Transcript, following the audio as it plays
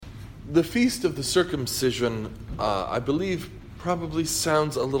The Feast of the Circumcision, I believe, probably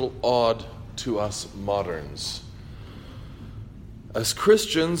sounds a little odd to us moderns. As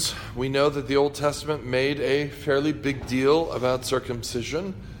Christians, we know that the Old Testament made a fairly big deal about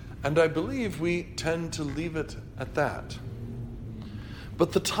circumcision, and I believe we tend to leave it at that.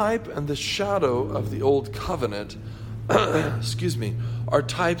 But the type and the shadow of the Old Covenant, are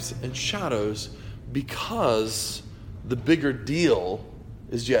types and shadows because the bigger deal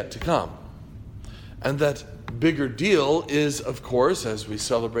is yet to come. And that bigger deal is, of course, as we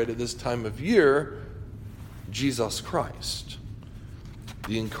celebrate at this time of year, Jesus Christ,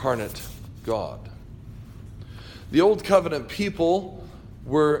 the incarnate God. The Old Covenant people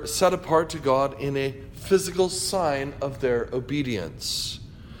were set apart to God in a physical sign of their obedience.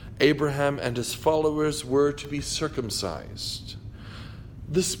 Abraham and his followers were to be circumcised.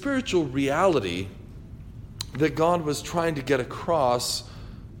 The spiritual reality that God was trying to get across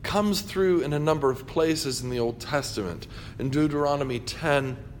comes through in a number of places in the Old Testament. In Deuteronomy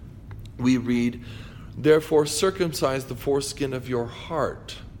 10, we read, "Therefore circumcise the foreskin of your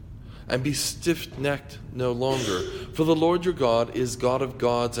heart, and be stiff-necked no longer. For the Lord your God is God of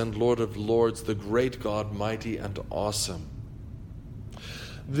gods and Lord of lords, the great God, mighty and awesome."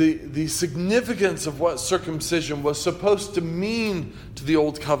 The significance of what circumcision was supposed to mean to the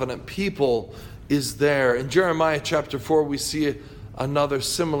Old Covenant people is there. In Jeremiah chapter 4, we see another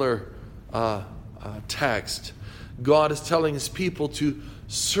similar text. God is telling his people to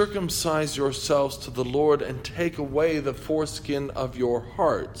circumcise yourselves to the Lord and take away the foreskin of your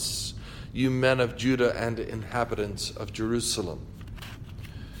hearts, you men of Judah and inhabitants of Jerusalem.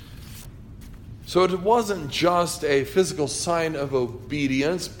 So it wasn't just a physical sign of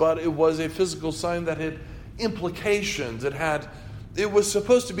obedience, but it was a physical sign that had implications. It was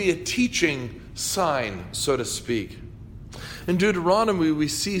supposed to be a teaching sign, so to speak. In Deuteronomy, we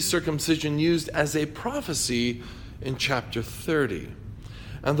see circumcision used as a prophecy in chapter 30.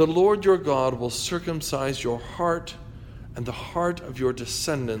 "And the Lord your God will circumcise your heart and the heart of your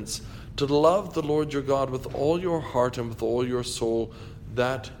descendants to love the Lord your God with all your heart and with all your soul,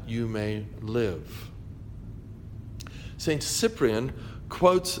 that you may live." St. Cyprian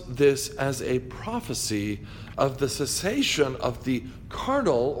quotes this as a prophecy of the cessation of the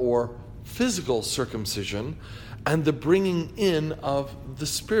carnal or physical circumcision and the bringing in of the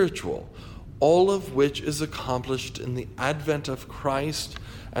spiritual, all of which is accomplished in the advent of Christ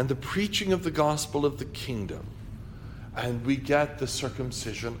and the preaching of the gospel of the kingdom. And we get the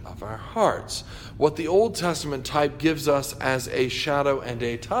circumcision of our hearts. What the Old Testament type gives us as a shadow and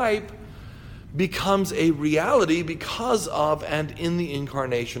a type becomes a reality because of and in the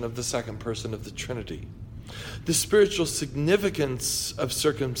incarnation of the second person of the Trinity. The spiritual significance of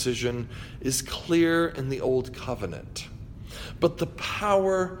circumcision is clear in the Old Covenant. But the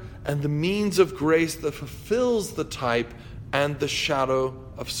power and the means of grace that fulfills the type and the shadow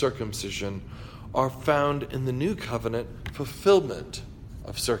of circumcision are found in the New Covenant fulfillment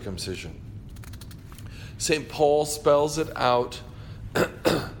of circumcision. St. Paul spells it out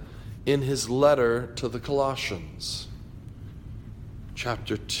in his letter to the Colossians,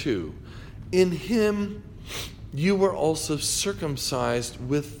 chapter 2. "In him you were also circumcised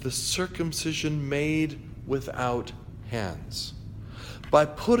with the circumcision made without hands, by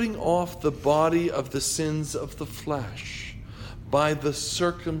putting off the body of the sins of the flesh, by the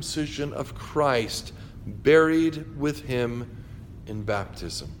circumcision of Christ, buried with him in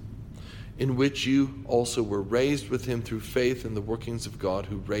baptism, in which you also were raised with him through faith in the workings of God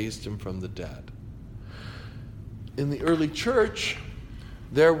who raised him from the dead." In the early church,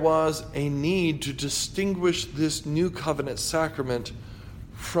 there was a need to distinguish this new covenant sacrament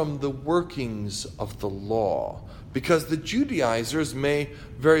from the workings of the law, because the Judaizers may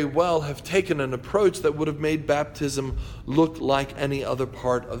very well have taken an approach that would have made baptism look like any other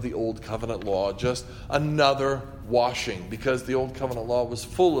part of the Old Covenant law, just another washing, because the Old Covenant law was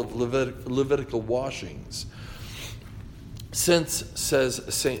full of Levitical washings. Since, says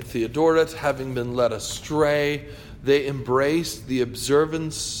St. Theodoret, having been led astray, they embraced the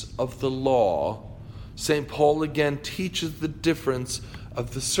observance of the law, St. Paul again teaches the difference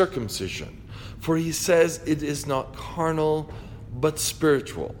of the circumcision. For he says it is not carnal, but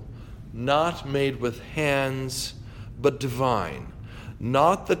spiritual, not made with hands, but divine,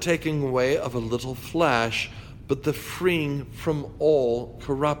 not the taking away of a little flesh, but the freeing from all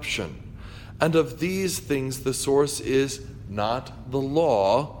corruption. And of these things the source is not the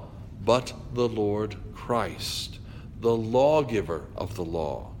law, but the Lord Christ, the lawgiver of the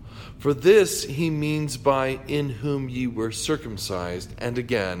law. For this he means by "in whom ye were circumcised," and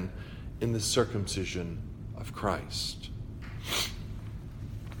again, in the circumcision of Christ.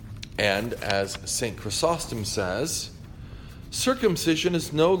 And as St. Chrysostom says, circumcision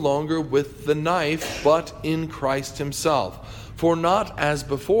is no longer with the knife, but in Christ himself. For not as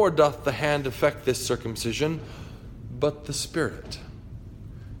before doth the hand effect this circumcision, but the Spirit.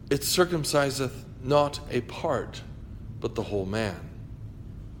 It circumciseth not a part, but the whole man.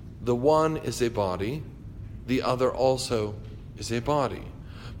 The one is a body, the other also is a body.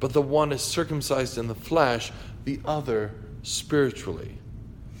 But the one is circumcised in the flesh, the other spiritually.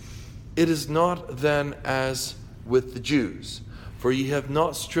 It is not then as with the Jews, for ye have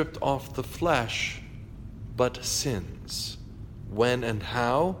not stripped off the flesh, but sins. When and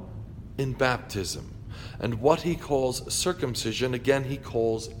how? In baptism. And what he calls circumcision, again he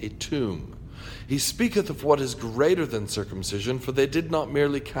calls a tomb. He speaketh of what is greater than circumcision, for they did not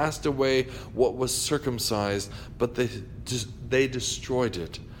merely cast away what was circumcised, but they destroyed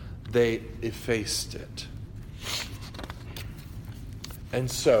it. They effaced it.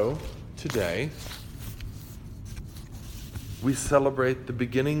 And so, today, we celebrate the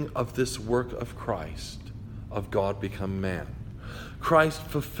beginning of this work of Christ, of God become man. Christ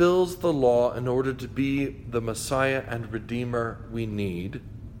fulfills the law in order to be the Messiah and Redeemer we need.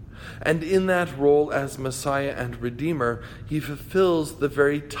 And in that role as Messiah and Redeemer, he fulfills the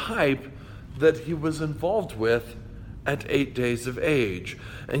very type that he was involved with at 8 days of age,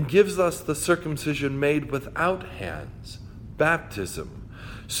 and gives us the circumcision made without hands, baptism,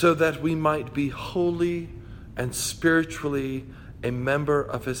 so that we might be holy and spiritually a member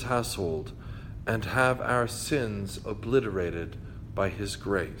of his household and have our sins obliterated by his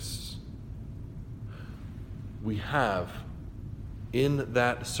grace. We have, in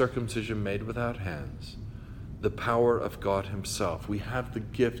that circumcision made without hands, the power of God himself. We have the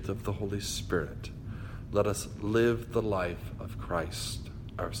gift of the Holy Spirit. Let us live the life of Christ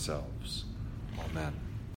ourselves. Amen.